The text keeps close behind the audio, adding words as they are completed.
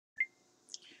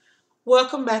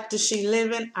Welcome back to She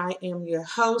Living. I am your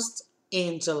host,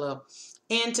 Angela.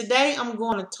 And today I'm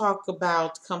going to talk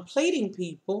about completing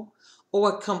people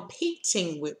or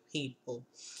competing with people.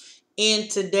 In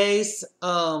today's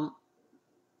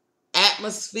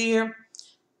atmosphere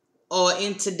or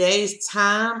in today's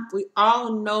time, we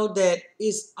all know that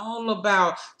it's all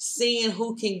about seeing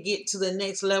who can get to the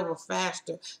next level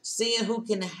faster, seeing who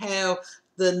can have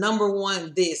the number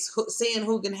one this, seeing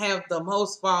who can have the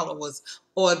most followers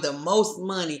or the most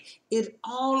money. It's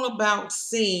all about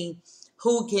seeing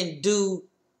who can do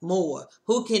more,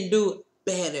 who can do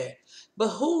better. But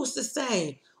who's to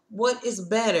say what is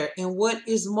better and what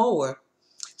is more?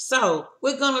 So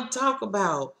we're going to talk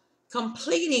about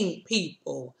completing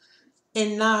people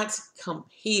and not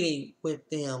competing with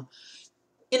them.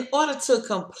 In order to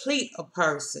complete a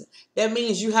person, that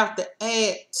means you have to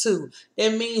add to.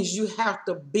 That means you have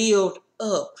to build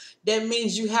up. That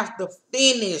means you have to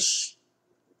finish.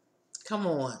 Come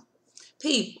on,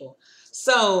 people.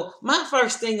 So my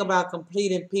first thing about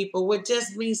completing people would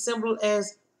just be simple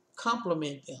as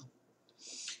compliment them.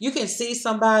 You can see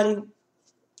somebody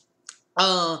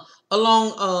uh,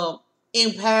 along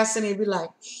in passing and be like,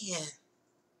 man,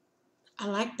 I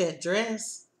like that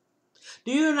dress.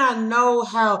 Do you not know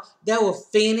how that will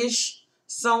finish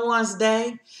someone's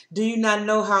day? Do you not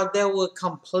know how that will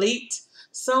complete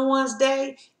someone's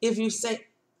day? If you say,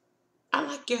 I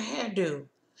like your hairdo.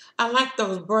 I like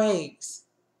those braids.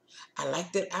 I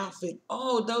like that outfit.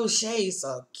 Oh, those shades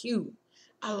are cute.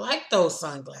 I like those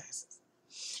sunglasses.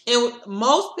 And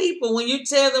most people, when you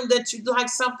tell them that you like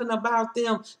something about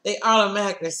them, they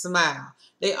automatically smile.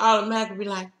 They automatically be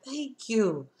like, thank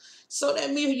you. So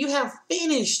that means you have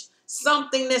finished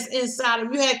something that's inside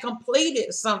of you. You had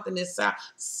completed something inside.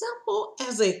 Simple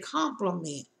as a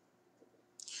compliment.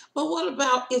 But what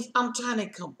about if I'm trying to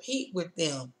compete with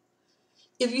them?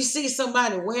 If you see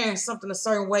somebody wearing something a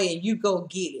certain way and you go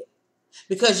get it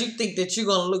because you think that you're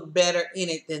going to look better in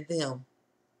it than them.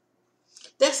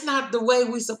 That's not the way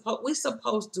we're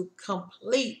supposed to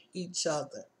complete each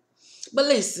other. But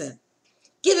listen,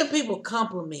 giving people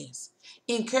compliments,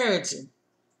 encouraging,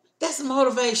 that's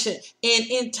motivation. And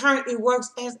in turn, it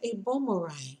works as a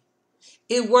boomerang.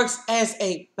 It works as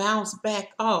a bounce back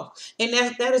off. And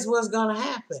that is what's going to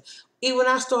happen. Even when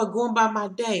I start going by my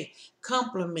day,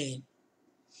 compliment.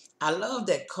 I love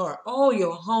that car. Oh,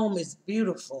 your home is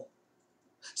beautiful.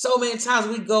 So many times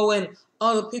we go in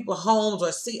other people's homes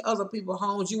or see other people's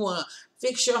homes. You want to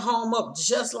fix your home up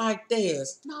just like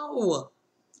theirs. No.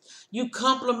 You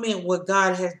compliment what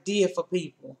God has did for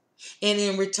people. And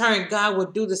in return, God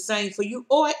will do the same for you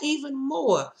or even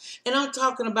more. And I'm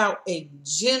talking about a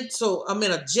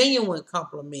genuine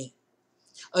compliment,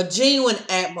 a genuine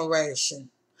admiration.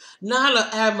 Not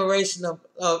an admiration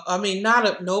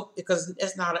nope, because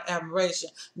that's not an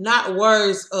admiration. Not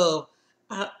words of,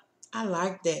 I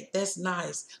like that. That's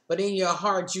nice. But in your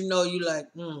heart, you know you like,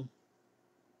 no.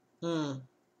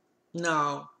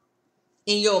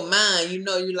 In your mind, you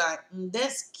know you like,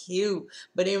 that's cute.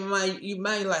 But in you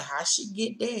might like, how she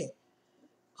get that?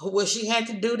 What she had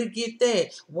to do to get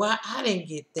that? Why I didn't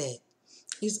get that?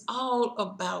 It's all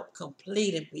about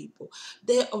completing people.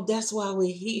 That's why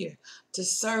we're here, to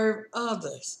serve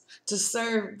others, to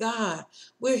serve God.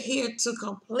 We're here to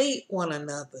complete one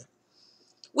another.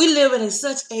 We live in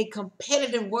such a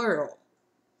competitive world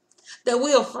that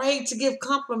we're afraid to give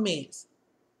compliments.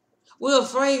 We're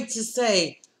afraid to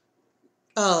say,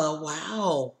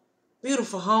 wow,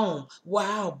 beautiful home.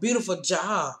 Wow, beautiful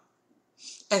job.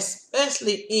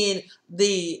 Especially in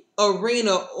the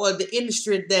arena or the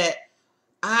industry that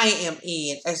I am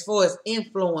in, as far as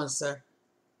influencer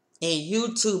and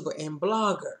YouTuber and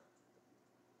blogger.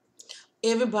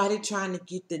 Everybody trying to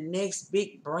get the next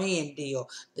big brand deal,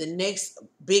 the next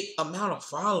big amount of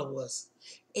followers.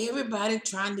 Everybody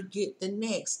trying to get the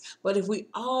next. But if we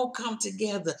all come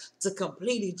together to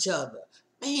complete each other,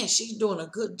 man, she's doing a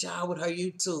good job with her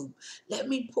YouTube. Let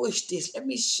me push this. Let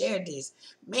me share this.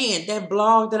 Man, that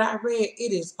blog that I read,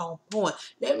 it is on point.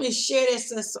 Let me share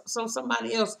this so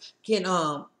somebody else can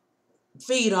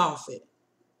feed off it.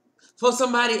 So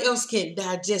somebody else can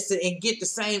digest it and get the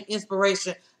same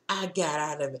inspiration I got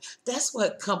out of it. That's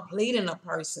what completing a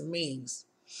person means.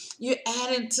 You're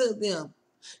adding to them.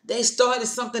 They started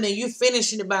something and you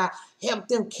finishing it by help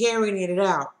them carrying it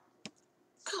out.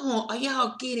 Come on, are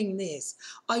y'all getting this?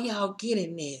 Are y'all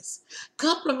getting this?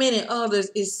 Complimenting others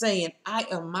is saying, I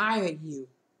admire you.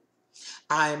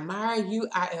 I admire you.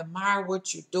 I admire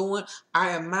what you're doing. I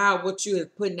admire what you are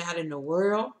putting out in the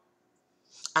world.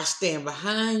 I stand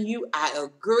behind you. I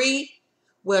agree.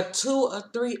 Where two or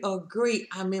three agree,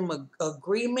 I'm in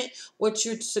agreement what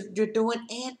you're doing,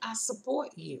 and I support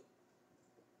you.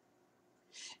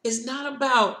 It's not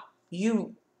about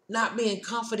you not being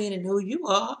confident in who you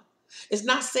are. It's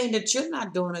not saying that you're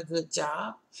not doing a good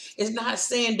job. It's not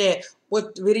saying that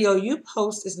what video you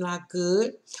post is not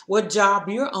good. What job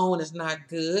you're on is not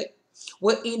good.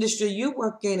 What industry you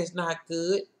work in is not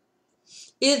good.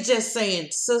 It's just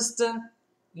saying, sister,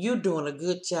 you doing a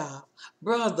good job.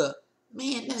 Brother,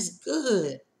 man, that's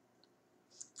good.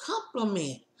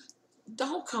 Compliment.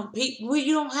 Don't compete. Well,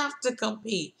 you don't have to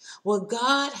compete. What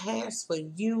God has for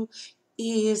you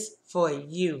is for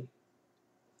you.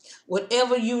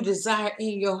 Whatever you desire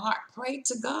in your heart, pray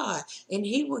to God and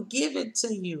He will give it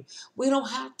to you. We don't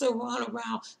have to run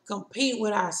around compete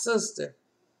with our sister.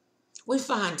 We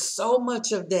find so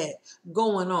much of that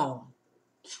going on.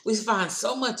 We find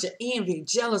so much of envy,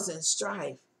 jealousy, and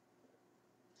strife.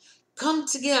 Come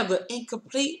together and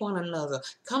complete one another.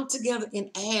 Come together and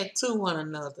add to one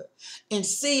another. And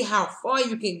see how far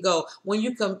you can go when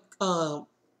you can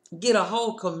get a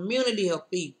whole community of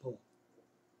people.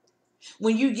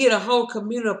 When you get a whole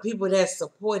community of people that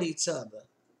support each other,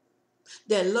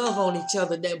 that love on each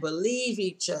other, that believe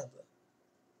each other.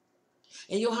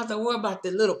 And you don't have to worry about the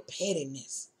little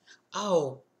pettiness.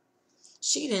 Oh,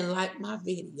 she didn't like my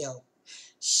video.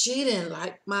 She didn't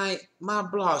like my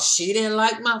blog. She didn't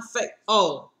like my face.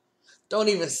 Oh, don't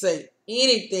even say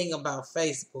anything about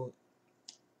Facebook.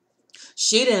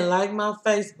 She didn't like my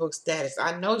Facebook status.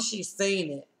 I know she's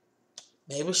seen it.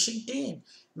 Maybe she didn't.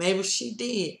 Maybe she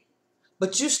did.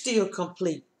 But you still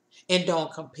complete and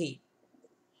don't compete.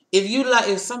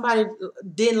 If somebody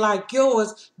didn't like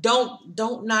yours,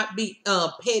 don't not be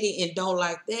petty and don't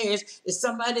like theirs. If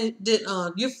somebody did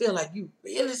you feel like you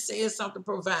really said something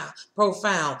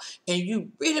profound and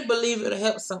you really believe it'll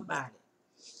help somebody,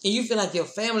 and you feel like your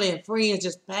family and friends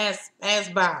just passed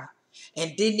by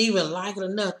and didn't even like it or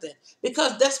nothing,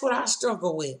 because that's what I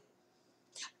struggle with.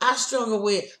 I struggle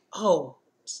with, oh,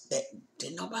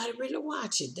 didn't nobody really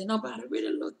watch it, didn't nobody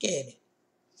really look at it.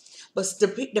 But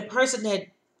the person that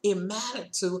it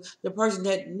mattered to, the person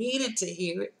that needed to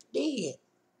hear it, did.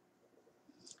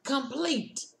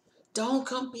 Complete. Don't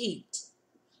compete.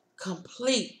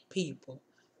 Complete people.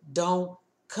 Don't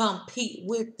compete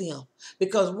with them.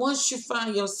 Because once you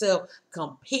find yourself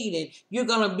competing, you're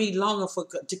going to be longing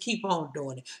to keep on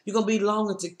doing it. You're going to be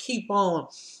longing to keep on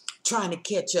trying to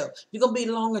catch up. You're going to be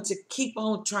longing to keep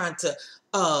on trying to,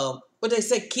 what they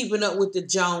say, keeping up with the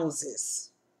Joneses.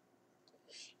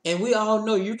 And we all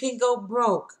know you can go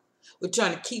broke. We're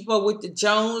trying to keep up with the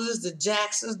Joneses, the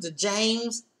Jacksons, the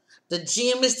James, the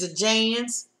Jimmys, the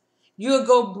Jans. You'll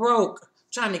go broke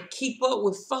trying to keep up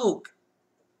with folk.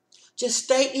 Just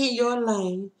stay in your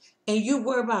lane and you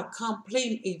worry about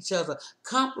completing each other,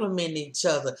 complimenting each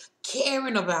other,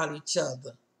 caring about each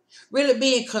other, really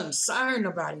being concerned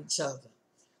about each other.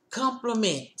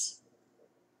 Compliment,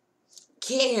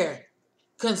 care,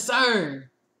 concern.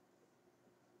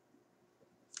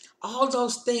 All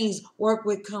those things work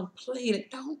with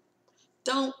complete.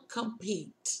 Don't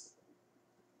compete.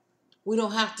 We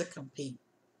don't have to compete.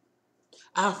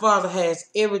 Our Father has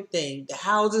everything. The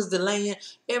houses, the land,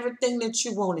 everything that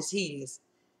you want is His.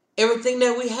 Everything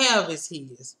that we have is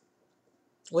His.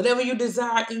 Whatever you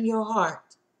desire in your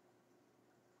heart.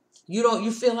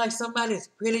 You feel like somebody is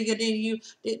prettier than you.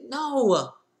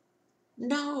 No.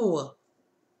 No.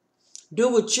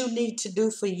 Do what you need to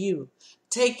do for you.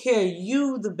 Take care of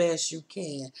you the best you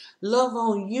can. Love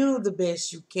on you the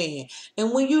best you can.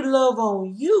 And when you love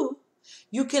on you,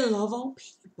 you can love on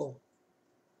people.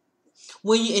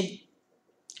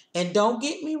 And don't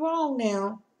get me wrong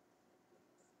now.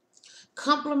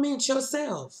 Compliment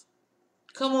yourself.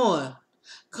 Come on.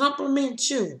 Compliment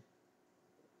you.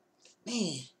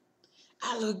 Man,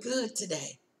 I look good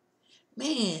today.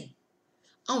 Man,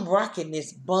 I'm rocking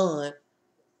this bun.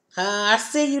 I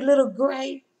see you, little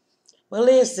gray. Well,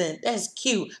 listen, that's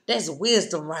cute. That's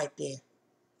wisdom right there.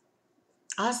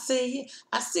 I see you.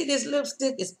 I see this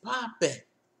lipstick is popping.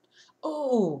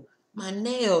 Oh, my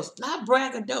nails. Not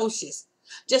braggadocious.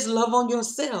 Just love on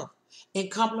yourself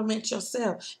and compliment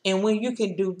yourself. And when you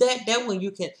can do that, that's when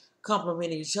you can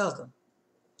compliment each other.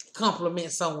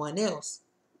 Compliment someone else.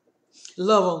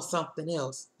 Love on something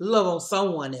else. Love on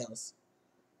someone else.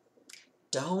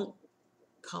 Don't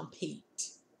compete.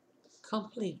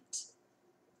 Complete.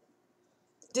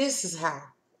 This is how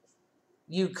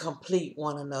you complete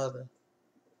one another.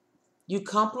 You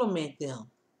compliment them.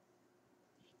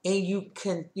 And you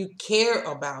care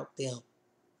about them.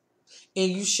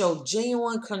 And you show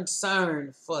genuine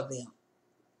concern for them.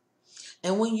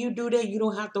 And when you do that, you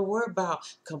don't have to worry about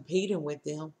competing with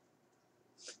them.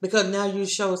 Because now you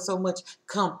show so much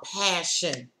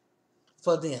compassion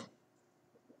for them.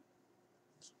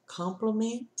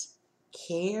 Compliment,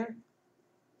 care,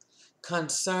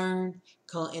 concern,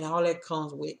 and all that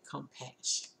comes with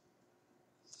compassion.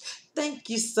 Thank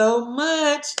you so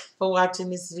much for watching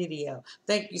this video.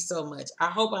 Thank you so much. I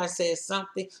hope I said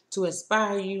something to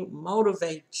inspire you,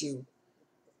 motivate you,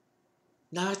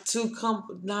 not to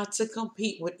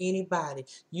compete with anybody.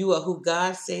 You are who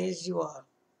God says you are,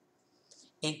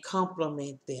 and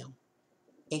compliment them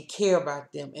and care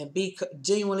about them and be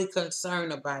genuinely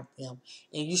concerned about them,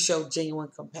 and you show genuine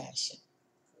compassion.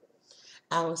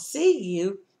 I will see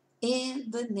you in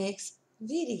the next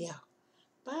video.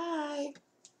 Bye.